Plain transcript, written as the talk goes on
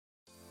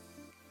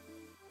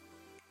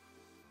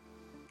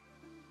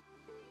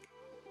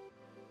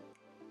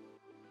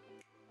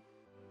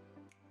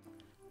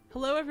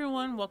Hello,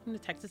 everyone. Welcome to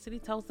Texas City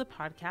Tells, the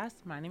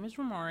podcast. My name is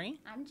Ramari.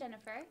 I'm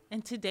Jennifer.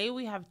 And today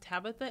we have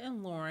Tabitha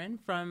and Lauren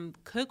from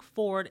Cook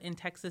Ford in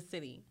Texas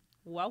City.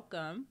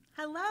 Welcome.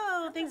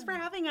 Hello. Thanks for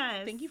having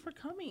us. Thank you for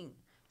coming.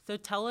 So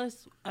tell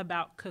us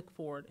about Cook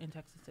Ford in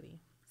Texas City.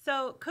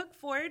 So Cook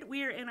Ford,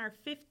 we are in our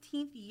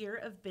 15th year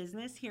of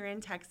business here in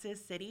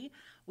Texas City.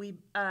 We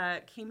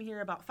came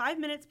here about 5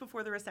 minutes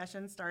before the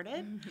recession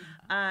started,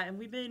 and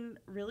we've been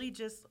really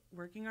just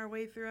working our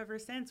way through ever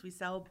since. We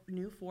sell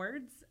new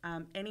Fords,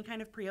 any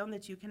kind of pre-owned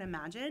that you can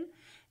imagine,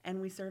 and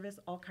we service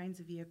all kinds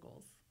of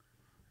vehicles.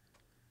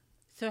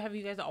 So have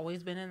you guys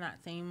always been in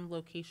that same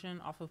location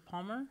off of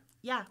Palmer?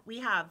 Yeah, we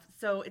have.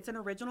 So it's an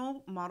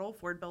original model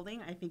Ford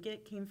building. I think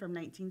it came from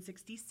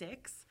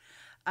 1966.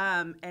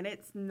 And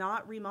it's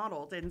not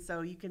remodeled. And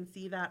so you can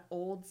see that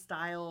old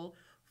style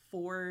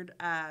Ford,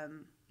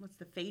 what's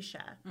the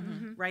fascia,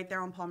 right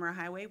there on Palmer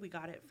Highway. We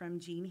got it from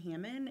Gene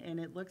Hammond, and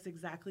it looks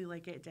exactly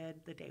like it did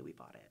the day we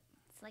bought it.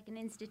 It's like an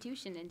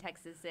institution in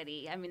Texas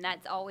City. I mean,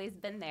 that's always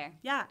been there.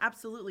 Yeah,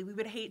 absolutely. We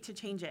would hate to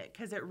change it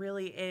because it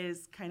really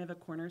is kind of a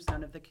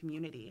cornerstone of the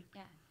community.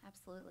 Yeah,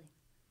 absolutely.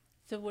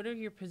 So what are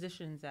your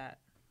positions at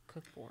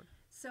Cook Ford?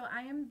 So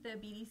I am the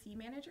BDC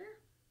manager,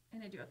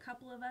 and I do a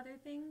couple of other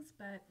things,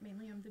 but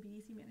mainly I'm the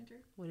BDC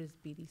manager. What does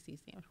BDC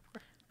stand for?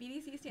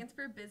 BDC stands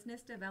for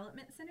Business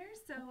Development Center.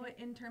 So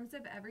in terms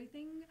of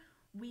everything,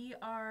 we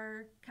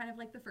are kind of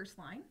like the first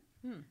line.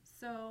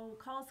 So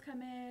calls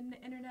come in,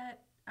 internet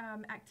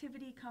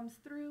activity comes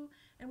through,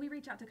 and we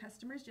reach out to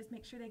customers, just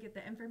make sure they get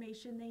the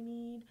information they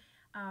need,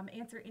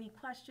 answer any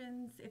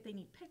questions. If they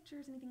need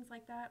pictures, any things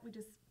like that, we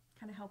just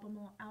kind of help them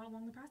out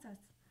along the process.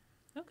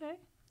 Okay.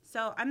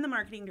 So I'm the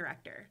marketing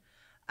director.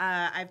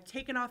 I've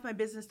taken off my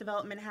business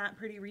development hat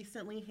pretty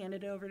recently,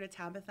 handed it over to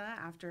Tabitha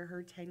after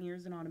her 10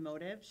 years in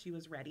automotive. She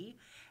was ready.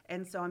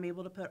 And so I'm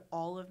able to put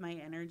all of my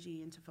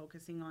energy into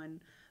focusing on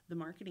the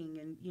marketing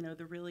and, you know,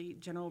 the really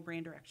general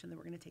brand direction that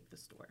we're going to take the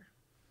store.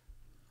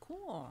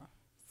 Cool.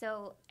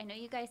 So I know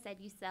you guys said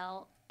you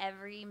sell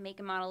every make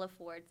and model of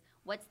Fords.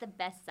 What's the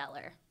best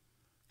seller?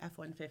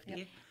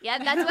 F-150. Yeah,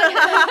 that's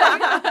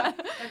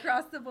what.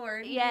 Across the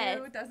board. Yes.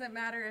 New, doesn't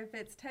matter if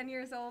it's 10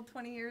 years old,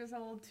 20 years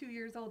old, 2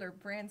 years old, or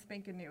brand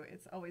spanking new.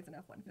 It's always an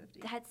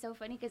F-150. That's so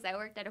funny because I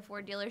worked at a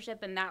Ford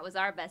dealership and that was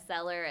our best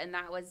seller and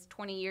that was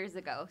 20 years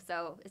ago.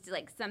 So it's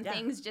like some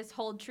things just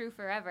hold true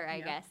forever,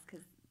 I guess,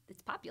 because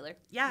it's popular.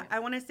 Yeah, I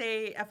want to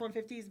say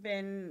F-150 has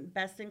been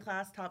best in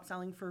class, top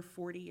selling for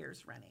 40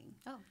 years running.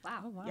 Oh,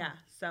 wow. Oh, wow. Yeah,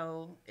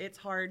 so it's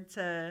hard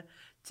to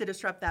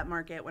disrupt that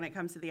market when it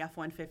comes to the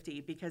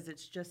F-150 because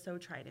it's just so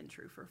tried and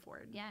true for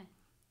Ford. Yeah,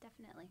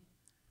 definitely.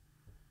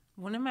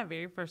 One of my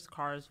very first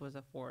cars was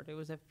a Ford. It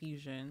was a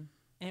Fusion.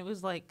 And it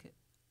was like,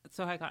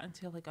 so I got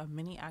into like a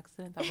mini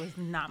accident that was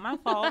not my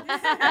fault.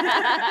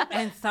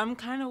 And some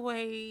kind of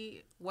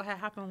way, what had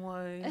happened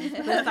was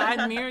the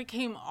side mirror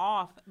came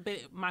off, but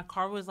my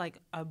car was like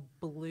a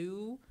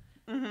blue,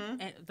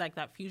 and like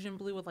that Fusion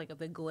blue with like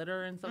the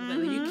glitter and something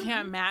that you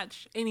can't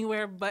match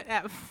anywhere but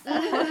at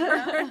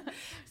Ford.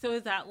 So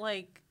is that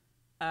like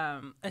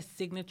a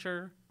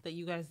signature that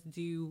you guys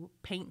do,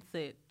 paints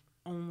that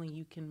only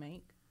you can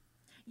make?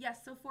 Yes,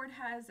 so Ford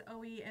has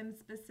OEM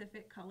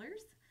specific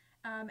colors.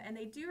 And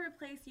they do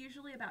replace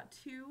usually about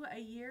 2 a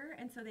year,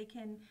 and so they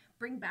can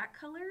bring back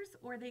colors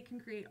or they can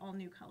create all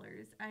new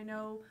colors. I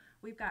know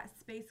we've got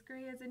Space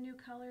Gray as a new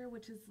color,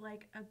 which is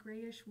like a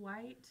grayish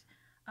white.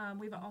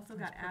 We've also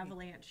got pretty.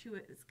 Avalanche, who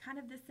is kind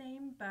of the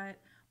same, but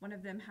one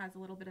of them has a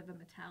little bit of a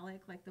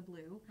metallic, like the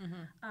blue.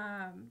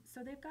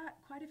 So they've got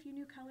quite a few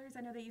new colors.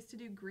 I know they used to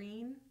do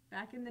green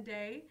back in the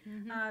day.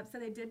 So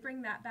they did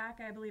bring that back,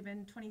 I believe,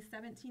 in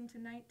 2017 to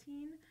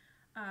 19.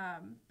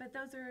 But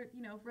those are,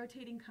 you know,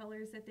 rotating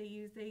colors that they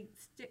use. They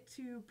stick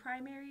to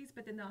primaries,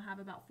 but then they'll have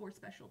about 4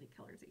 specialty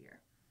colors a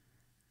year.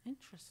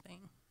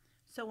 Interesting.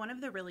 So one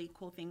of the really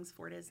cool things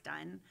Ford has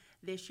done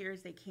this year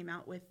is they came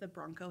out with the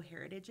Bronco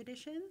Heritage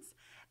Editions.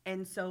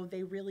 And so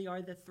they really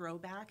are the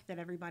throwback that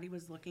everybody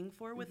was looking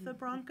for with the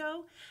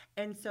Bronco.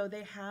 And so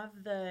they have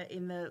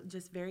in the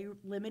just very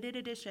limited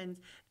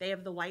editions, they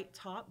have the white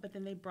top, but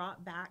then they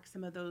brought back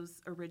some of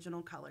those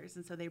original colors.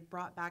 And so they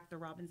brought back the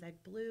Robin's Egg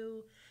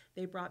Blue,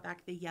 they brought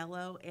back the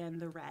yellow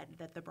and the red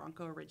that the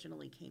Bronco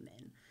originally came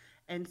in.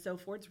 And so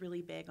Ford's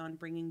really big on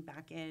bringing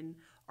back in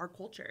our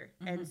culture.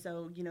 And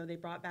so, you know, they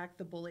brought back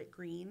the Bullet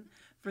Green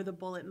for the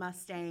Bullet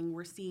Mustang.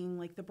 We're seeing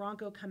like the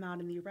Bronco come out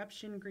in the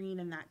Eruption Green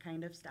and that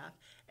kind of stuff.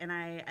 And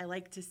I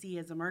like to see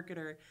as a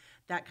marketer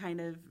that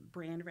kind of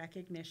brand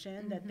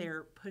recognition that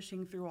they're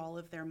pushing through all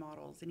of their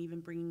models and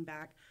even bringing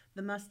back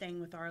the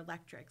Mustang with our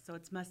electric. So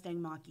it's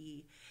Mustang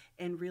Mach-E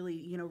and really,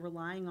 you know,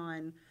 relying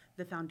on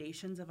the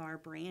foundations of our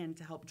brand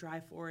to help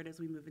drive forward as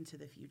we move into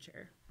the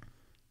future.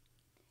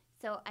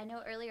 So I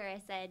know earlier I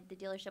said the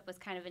dealership was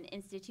kind of an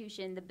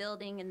institution, the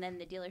building, and then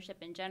the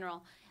dealership in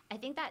general. I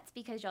think that's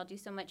because y'all do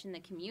so much in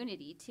the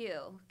community,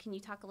 too. Can you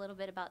talk a little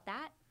bit about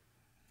that?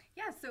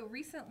 Yeah, so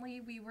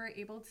recently we were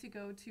able to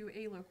go to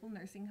a local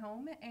nursing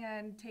home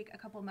and take a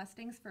couple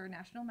Mustangs for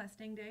National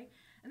Mustang Day,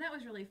 and that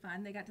was really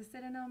fun. They got to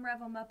sit in them, rev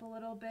them up a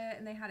little bit,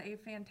 and they had a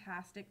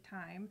fantastic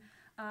time.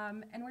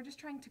 And we're just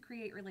trying to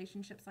create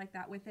relationships like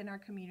that within our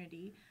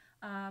community,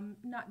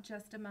 not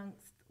just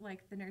amongst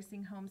like the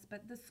nursing homes,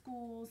 but the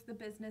schools, the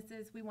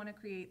businesses. We want to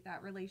create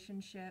that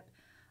relationship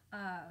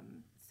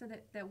so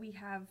that we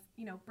have,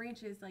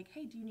 branches like,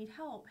 hey, do you need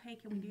help? Hey,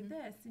 can we do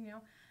this?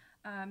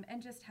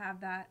 And just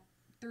have that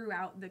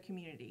throughout the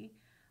community.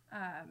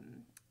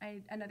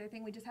 Another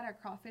thing, we just had our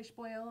crawfish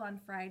boil on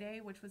Friday,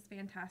 which was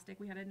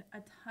fantastic. We had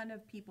a ton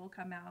of people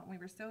come out, and we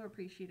were so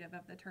appreciative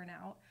of the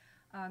turnout.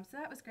 So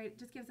that was great. It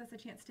just gives us a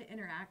chance to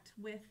interact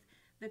with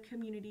the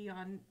community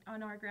on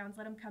our grounds,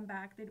 let them come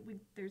back.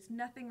 There's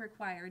nothing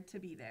required to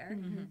be there.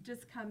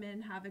 Just come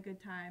in, have a good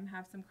time,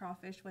 have some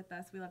crawfish with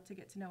us. We love to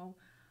get to know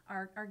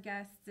our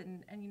guests,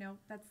 and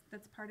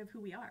that's part of who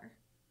we are.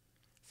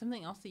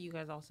 Something else that you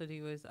guys also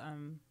do is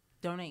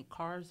donate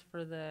cars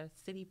for the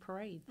city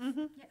parades.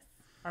 Yes.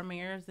 Our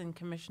mayors and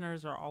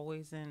commissioners are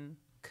always in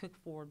Cook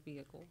Ford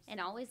vehicles. And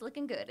always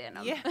looking good in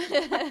them. Yeah,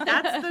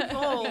 that's the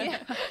goal.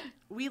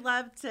 We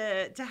love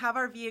to have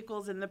our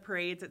vehicles in the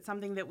parades. It's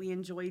something that we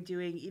enjoy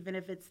doing, even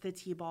if it's the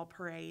T-ball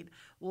parade.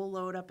 We'll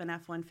load up an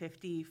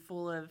F-150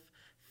 full of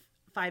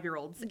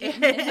 5-year-olds and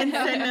send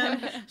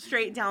them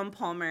straight down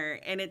Palmer.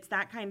 And it's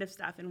that kind of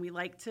stuff. And we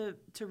like to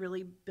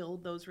really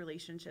build those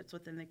relationships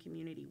within the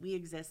community. We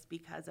exist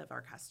because of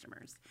our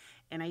customers.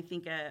 And I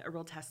think a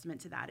real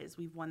testament to that is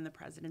we've won the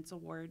President's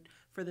Award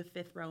for the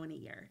 5th row in a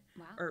year.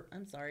 Wow. Or,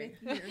 I'm sorry.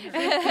 We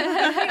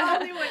all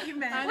knew what you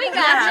meant. We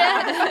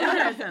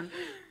gotcha. Yeah.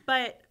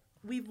 But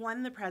we've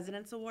won the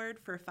President's Award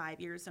for 5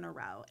 years in a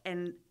row.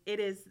 And it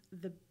is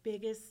the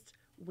biggest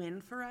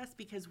win for us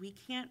because we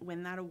can't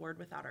win that award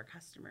without our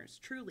customers.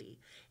 Truly,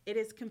 it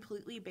is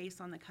completely based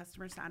on the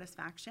customer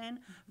satisfaction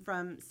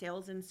from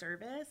sales and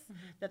service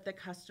that the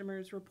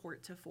customers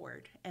report to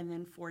Ford, and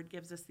then Ford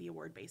gives us the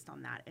award based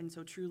on that. And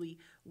so truly,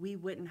 we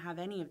wouldn't have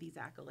any of these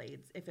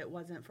accolades if it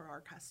wasn't for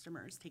our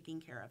customers taking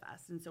care of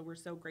us. And so we're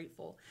so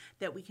grateful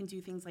that we can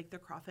do things like the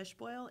crawfish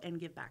boil and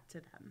give back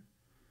to them.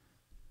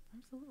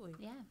 Absolutely.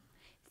 Yeah.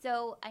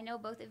 So I know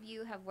both of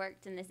you have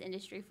worked in this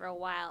industry for a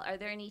while. Are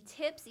there any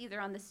tips either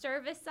on the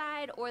service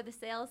side or the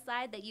sales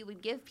side that you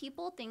would give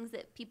people, things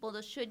that people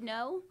should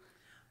know?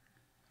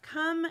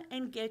 Come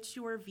and get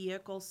your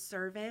vehicle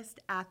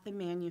serviced at the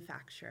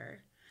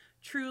manufacturer.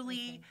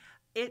 Truly,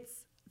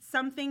 it's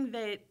something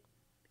that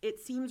it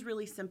seems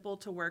really simple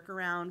to work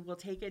around. We'll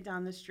take it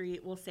down the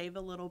street. We'll save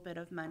a little bit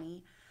of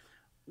money.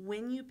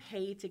 When you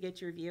pay to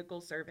get your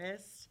vehicle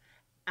serviced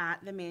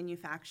at the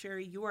manufacturer,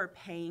 you are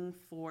paying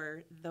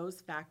for those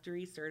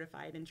factory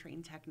certified and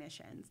trained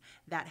technicians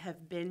that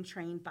have been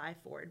trained by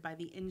Ford, by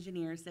the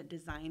engineers that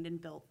designed and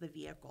built the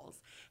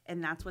vehicles.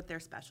 And that's what their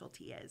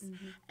specialty is.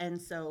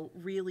 And so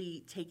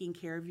really taking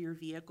care of your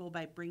vehicle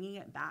by bringing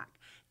it back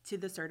to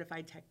the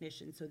certified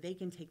technician so they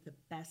can take the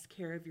best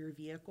care of your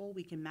vehicle.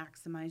 We can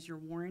maximize your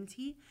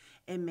warranty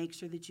and make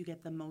sure that you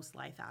get the most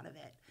life out of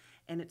it.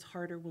 And it's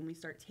harder when we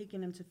start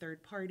taking them to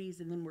third parties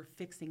and then we're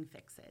fixing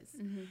fixes.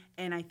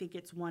 And I think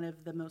it's one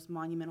of the most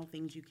monumental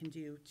things you can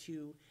do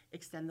to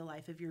extend the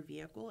life of your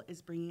vehicle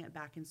is bringing it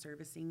back and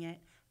servicing it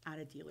at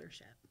a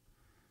dealership.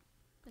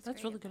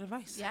 That's really good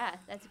advice. Yeah,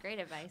 that's great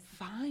advice.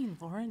 Fine,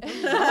 Lauren.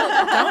 Don't yell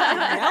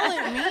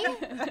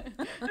at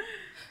me.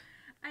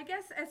 I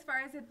guess as far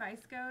as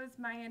advice goes,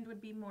 my end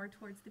would be more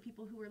towards the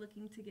people who are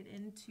looking to get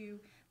into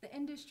the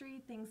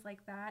industry, things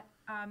like that.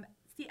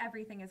 See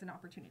everything as an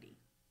opportunity.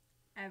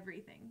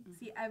 Everything.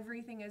 See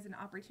everything as an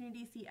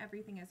opportunity. See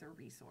everything as a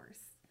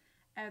resource.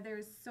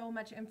 There's so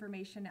much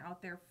information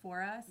out there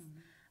for us,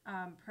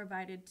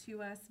 provided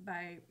to us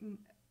by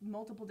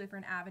multiple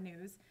different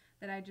avenues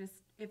that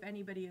if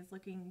anybody is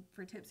looking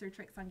for tips or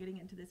tricks on getting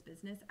into this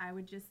business, I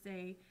would just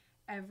say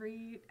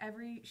every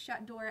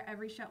shut door,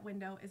 every shut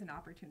window is an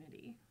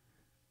opportunity.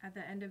 At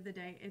the end of the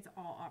day, it's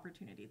all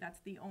opportunity. That's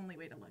the only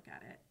way to look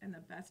at it and the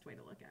best way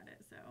to look at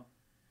it. So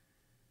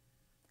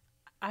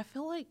I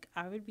feel like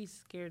I would be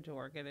scared to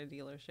work at a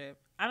dealership.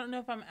 I don't know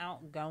if I'm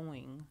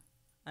outgoing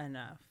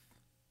enough.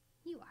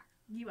 You are.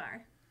 you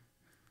are.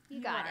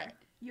 You got are. it.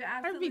 You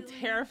I'd absolutely. be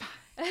terrified.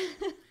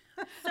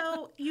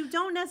 So you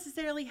don't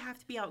necessarily have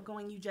to be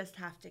outgoing, you just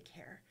have to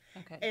care.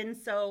 Okay. And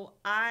so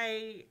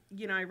I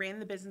ran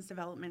the business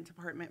development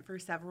department for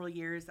several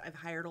years. I've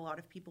hired a lot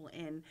of people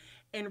in.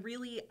 And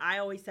really, I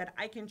always said,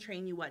 I can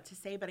train you what to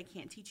say, but I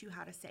can't teach you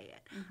how to say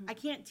it. I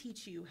can't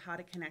teach you how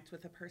to connect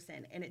with a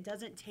person. And it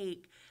doesn't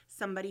take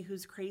somebody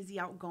who's crazy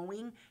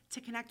outgoing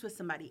to connect with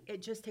somebody.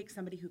 It just takes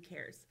somebody who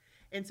cares.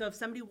 And so if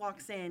somebody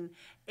walks in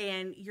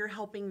and you're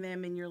helping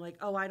them and you're like,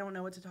 oh, I don't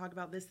know what to talk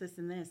about, this,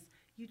 and this,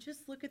 you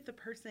just look at the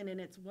person and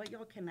it's what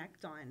y'all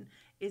connect on.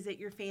 Is it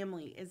your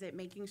family? Is it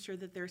making sure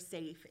that they're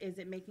safe? Is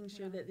it making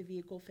sure that the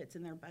vehicle fits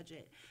in their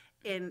budget?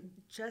 And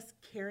just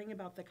caring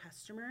about the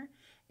customer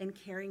and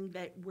caring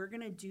that we're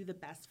going to do the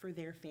best for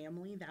their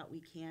family that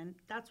we can,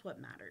 that's what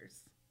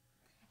matters.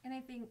 And I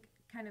think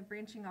kind of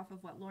branching off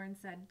of what Lauren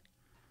said,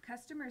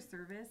 customer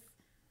service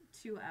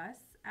to us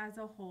as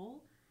a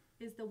whole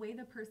is the way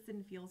the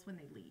person feels when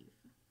they leave.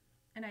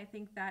 And I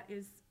think that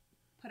is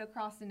put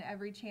across in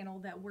every channel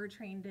that we're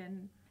trained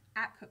in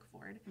at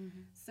Cookford.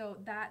 So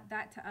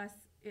that to us,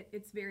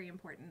 it's very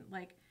important.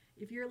 Like,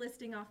 if you're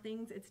listing off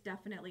things, it's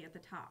definitely at the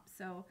top.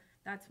 So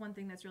that's one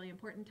thing that's really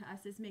important to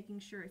us, is making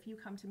sure if you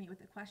come to me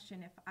with a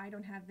question, if I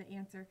don't have the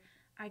answer,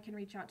 I can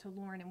reach out to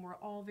Lauren, and we're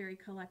all very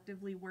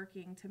collectively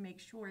working to make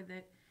sure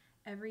that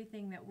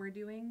everything that we're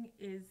doing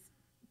is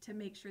to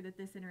make sure that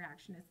this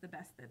interaction is the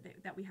best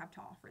that we have to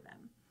offer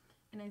them.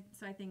 And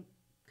so I think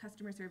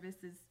customer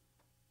service is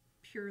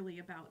purely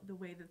about the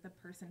way that the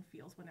person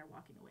feels when they're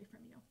walking away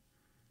from you.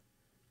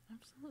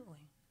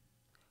 Absolutely.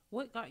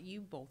 What got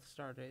you both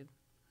started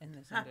in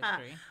this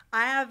industry?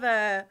 I have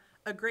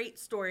a great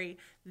story.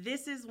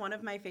 This is one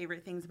of my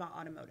favorite things about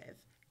automotive,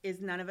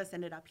 is none of us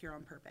ended up here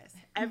on purpose.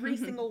 Every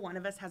single one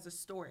of us has a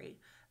story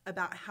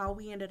about how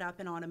we ended up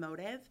in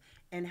automotive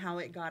and how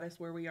it got us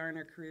where we are in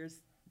our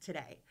careers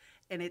today.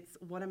 And it's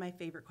one of my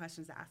favorite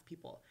questions to ask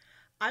people.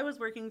 I was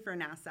working for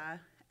NASA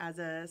as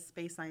a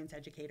space science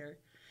educator,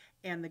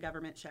 and the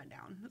government shut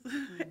down.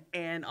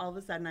 And all of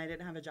a sudden I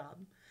didn't have a job.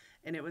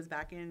 And it was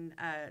back in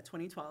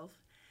 2012.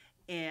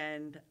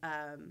 And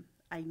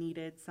I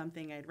needed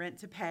something. I had rent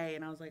to pay.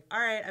 And I was like, all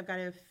right, I've got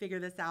to figure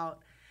this out.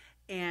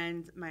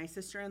 And my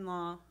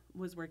sister-in-law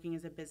was working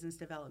as a business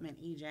development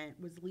agent,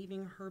 was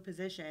leaving her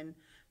position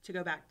to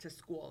go back to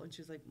school. And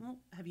she was like, well,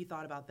 have you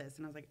thought about this?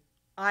 And I was like,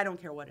 I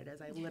don't care what it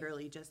is. I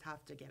literally just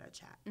have to get a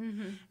check.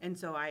 And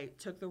so I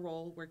took the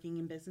role working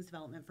in business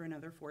development for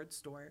another Ford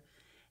store.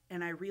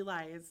 And I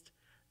realized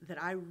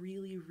that I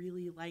really,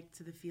 really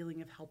liked the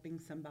feeling of helping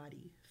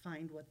somebody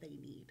find what they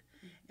need.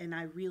 And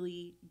I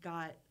really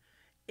got,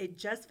 it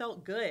just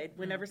felt good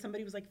whenever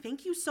somebody was like,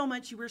 thank you so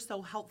much, you were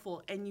so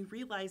helpful. And you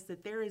realize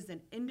that there is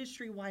an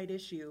industry-wide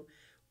issue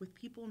with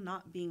people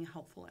not being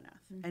helpful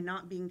enough and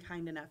not being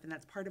kind enough. And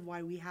that's part of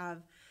why we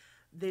have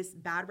this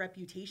bad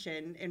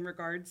reputation in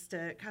regards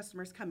to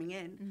customers coming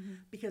in,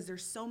 because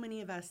there's so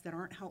many of us that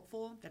aren't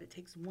helpful that it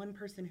takes one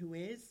person who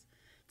is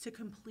to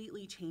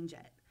completely change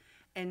it.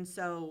 And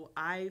so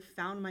I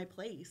found my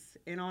place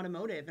in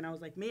automotive, and I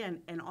was like,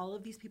 man, and all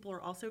of these people are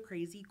also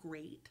crazy,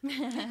 great.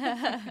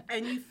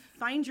 And you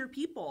find your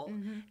people.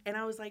 And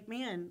I was like,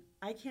 man,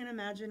 I can't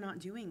imagine not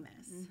doing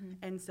this.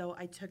 And so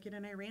I took it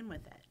and I ran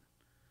with it.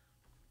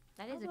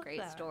 That is I a love great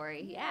that.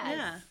 story.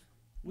 Yeah.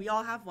 We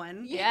all have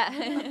one.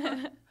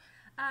 Yeah.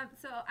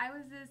 So I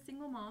was a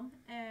single mom,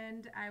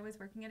 and I was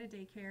working at a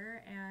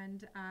daycare,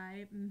 and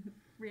I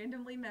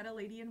randomly met a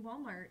lady in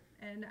Walmart,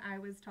 and I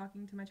was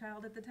talking to my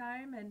child at the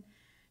time, and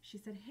she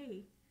said,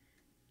 hey,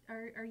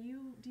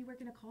 do you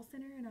work in a call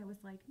center? And I was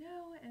like,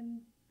 no. And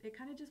it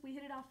kind of just, we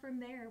hit it off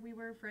from there. We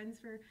were friends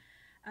for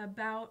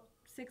about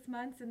 6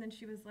 months, and then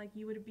she was like,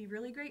 you would be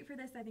really great for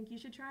this. I think you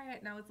should try it.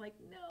 And I was like,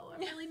 no, I'm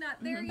really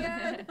not there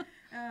yet.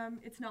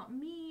 It's not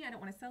me. I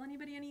don't want to sell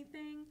anybody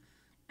anything.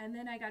 And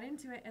then I got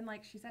into it, and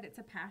like she said, it's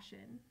a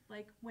passion.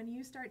 Like, when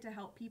you start to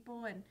help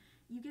people and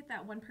you get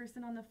that one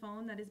person on the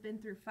phone that has been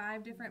through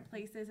 5 different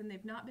places and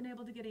they've not been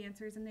able to get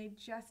answers, and they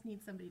just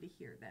need somebody to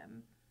hear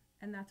them.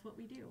 And that's what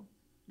we do.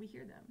 We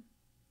hear them.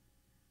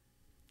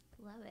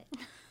 Love it.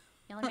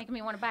 Y'all are making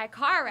me want to buy a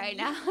car right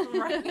now.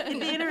 Right.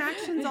 The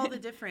interaction's all the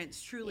difference,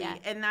 truly. Yeah.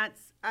 And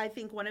that's, I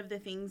think, one of the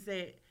things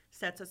that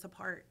sets us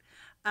apart.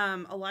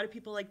 A lot of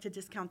people like to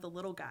discount the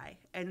little guy.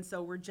 And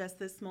so we're just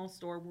this small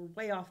store. We're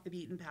way off the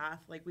beaten path.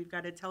 Like, we've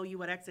got to tell you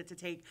what exit to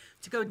take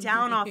to go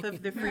down off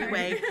of the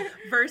freeway,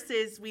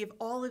 versus we have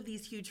all of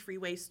these huge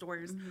freeway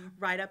stores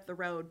right up the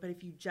road. But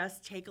if you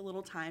just take a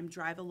little time,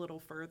 drive a little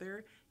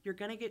further, you're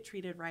going to get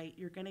treated right.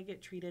 You're going to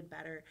get treated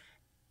better.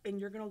 And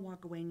you're going to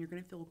walk away and you're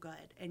going to feel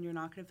good. And you're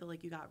not going to feel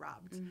like you got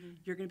robbed.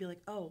 You're going to be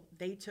like, oh,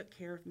 they took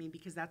care of me,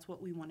 because that's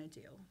what we want to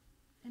do.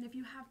 And if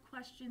you have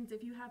questions,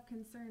 if you have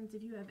concerns,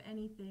 if you have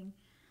anything,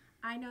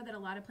 I know that a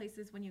lot of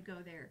places when you go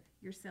there,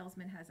 your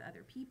salesman has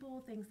other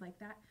people, things like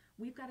that.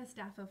 We've got a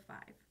staff of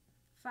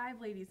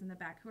 5 ladies in the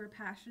back who are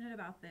passionate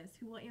about this,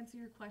 who will answer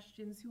your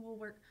questions, who will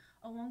work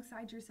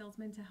alongside your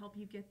salesman to help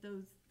you get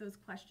those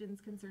questions,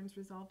 concerns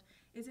resolved.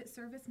 Is it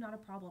service? Not a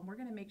problem. We're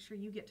going to make sure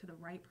you get to the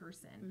right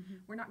person.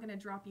 We're not going to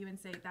drop you and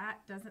say, that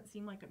doesn't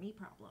seem like a me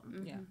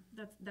problem.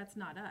 Yeah. That's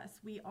not us.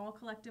 We all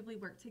collectively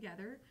work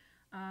together.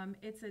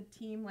 It's a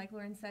team, like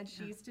Lauren said.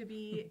 She used to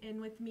be in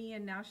with me,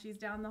 and now she's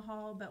down the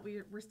hall, but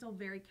we're still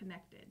very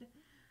connected.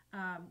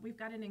 We've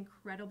got an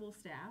incredible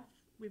staff.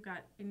 We've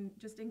got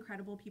just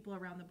incredible people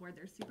around the board.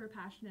 They're super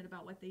passionate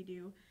about what they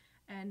do,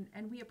 and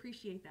we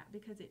appreciate that,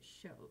 because it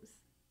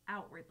shows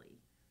outwardly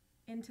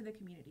into the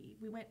community.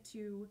 We went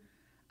to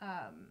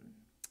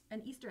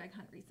an Easter egg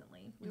hunt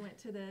recently. We went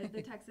to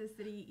the Texas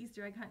City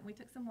Easter egg hunt, and we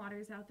took some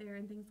waters out there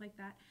and things like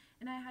that.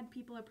 And I had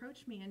people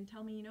approach me and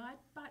tell me, I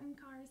bought in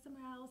cars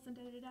somewhere else, and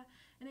da-da-da.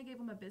 And I gave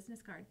them a business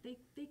card.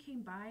 They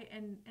came by,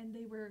 and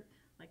they were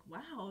like,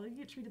 wow, you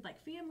get treated like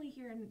family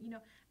here. And,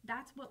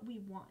 that's what we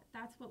want.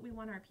 That's what we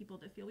want our people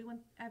to feel. We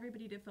want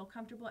everybody to feel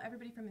comfortable,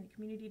 everybody from the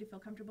community to feel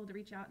comfortable to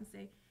reach out and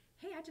say,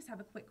 hey, I just have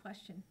a quick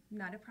question.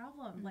 Not a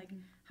problem. Like,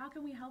 how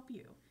can we help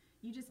you?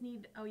 you just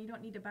need, oh, you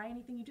don't need to buy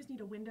anything. You just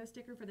need a window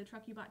sticker for the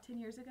truck you bought 10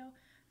 years ago.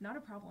 Not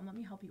a problem. Let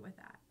me help you with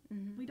that.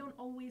 We don't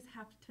always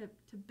have to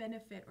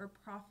benefit or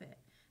profit.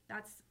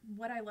 That's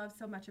what I love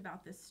so much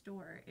about this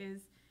store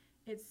is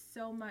it's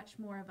so much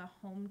more of a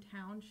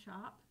hometown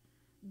shop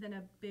than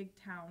a big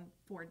town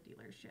Ford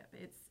dealership.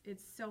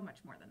 It's so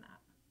much more than that.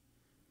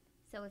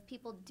 So if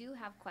people do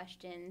have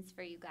questions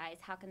for you guys,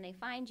 how can they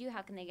find you?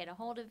 How can they get a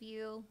hold of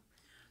you?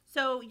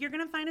 So you're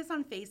going to find us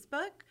on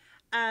Facebook.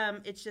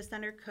 It's just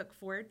under Cook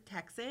Ford,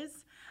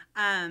 Texas.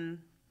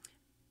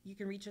 You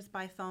can reach us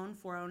by phone,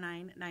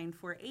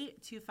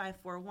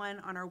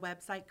 409-948-2541, on our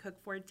website,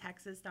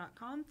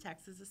 cookfordtexas.com.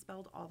 Texas is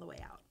spelled all the way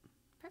out.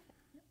 Perfect.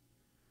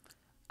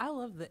 I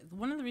love that.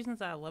 One of the reasons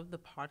that I love the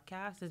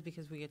podcast is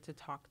because we get to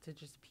talk to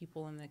just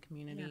people in the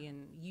community,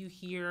 and you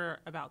hear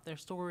about their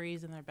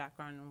stories and their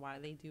background and why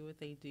they do what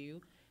they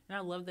do. And I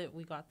love that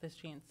we got this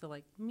chance to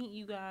like meet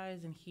you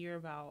guys and hear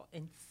about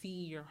and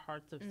see your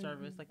hearts of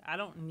service. Like, I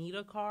don't need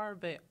a car,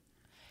 but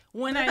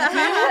when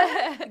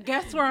I do,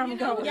 guess where I'm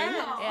going.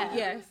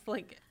 Yes,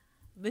 like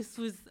this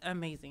was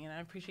amazing, and I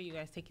appreciate you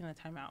guys taking the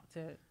time out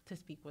to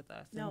speak with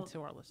us and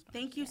to our listeners.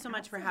 Thank you so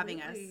much for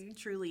having us.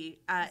 Truly,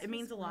 it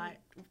means a lot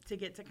to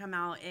get to come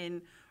out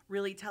and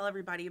really tell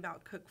everybody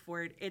about Cook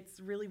Ford. It's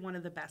really one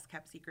of the best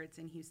kept secrets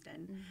in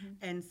Houston,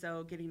 and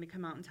so getting to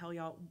come out and tell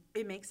y'all,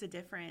 it makes a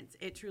difference.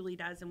 It truly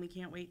does, and we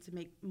can't wait to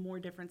make more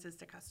differences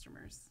to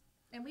customers.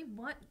 And we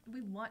want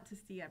to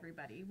see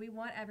everybody. We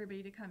want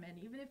everybody to come in,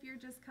 even if you're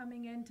just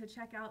coming in to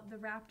check out the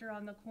Raptor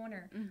on the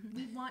corner.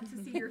 We want to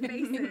see your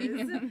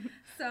faces,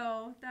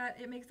 so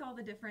that it makes all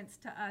the difference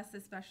to us,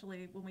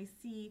 especially when we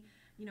see,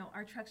 you know,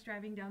 our trucks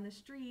driving down the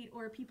street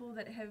or people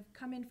that have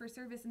come in for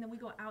service, and then we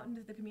go out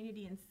into the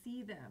community and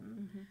see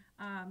them.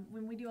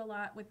 When we do a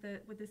lot with the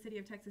city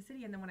of Texas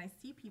City, and then when I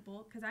see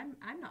people, because I'm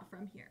not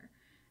from here.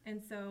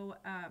 And so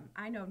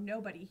I know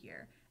nobody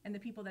here. And the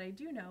people that I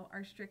do know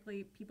are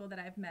strictly people that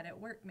I've met at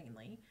work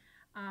mainly.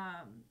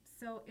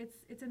 So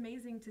it's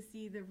amazing to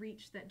see the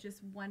reach that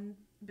just one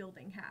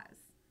building has.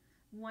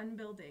 One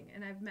building.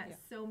 And I've met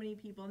so many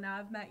people. Now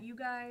I've met you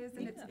guys,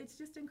 and it's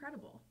just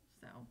incredible.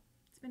 So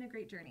it's been a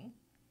great journey.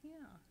 Yeah.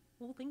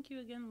 Well, thank you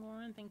again,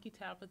 Lauren. Thank you,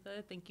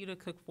 Tabitha. Thank you to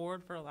Cook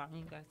Ford for allowing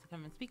you guys to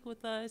come and speak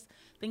with us.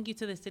 Thank you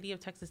to the City of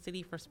Texas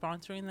City for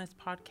sponsoring this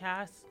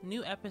podcast.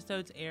 New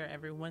episodes air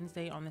every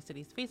Wednesday on the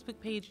city's Facebook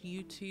page,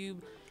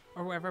 YouTube,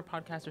 or wherever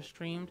podcasts are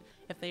streamed.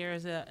 If there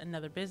is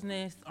another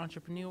business,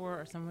 entrepreneur,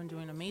 or someone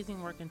doing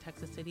amazing work in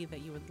Texas City that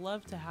you would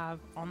love to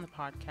have on the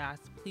podcast,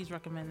 please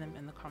recommend them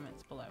in the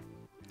comments below.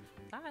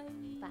 Bye.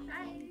 Bye.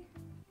 Bye.